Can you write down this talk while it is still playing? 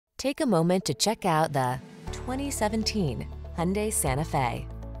Take a moment to check out the 2017 Hyundai Santa Fe.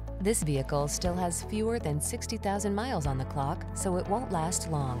 This vehicle still has fewer than 60,000 miles on the clock, so it won't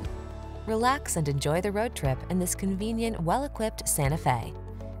last long. Relax and enjoy the road trip in this convenient, well-equipped Santa Fe.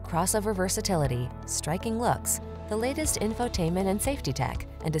 Crossover versatility, striking looks, the latest infotainment and safety tech,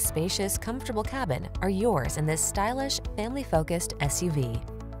 and a spacious, comfortable cabin are yours in this stylish, family-focused SUV.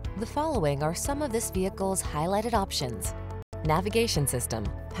 The following are some of this vehicle's highlighted options: navigation system,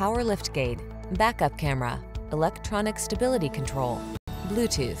 power liftgate, backup camera, electronic stability control,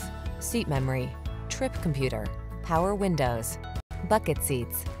 Bluetooth, seat memory, trip computer, power windows, bucket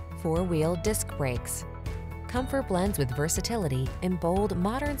seats, four-wheel disc brakes. Comfort blends with versatility in bold,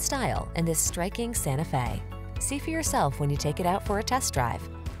 modern style in this striking Santa Fe. See for yourself when you take it out for a test drive.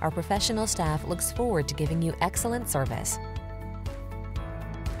 Our professional staff looks forward to giving you excellent service.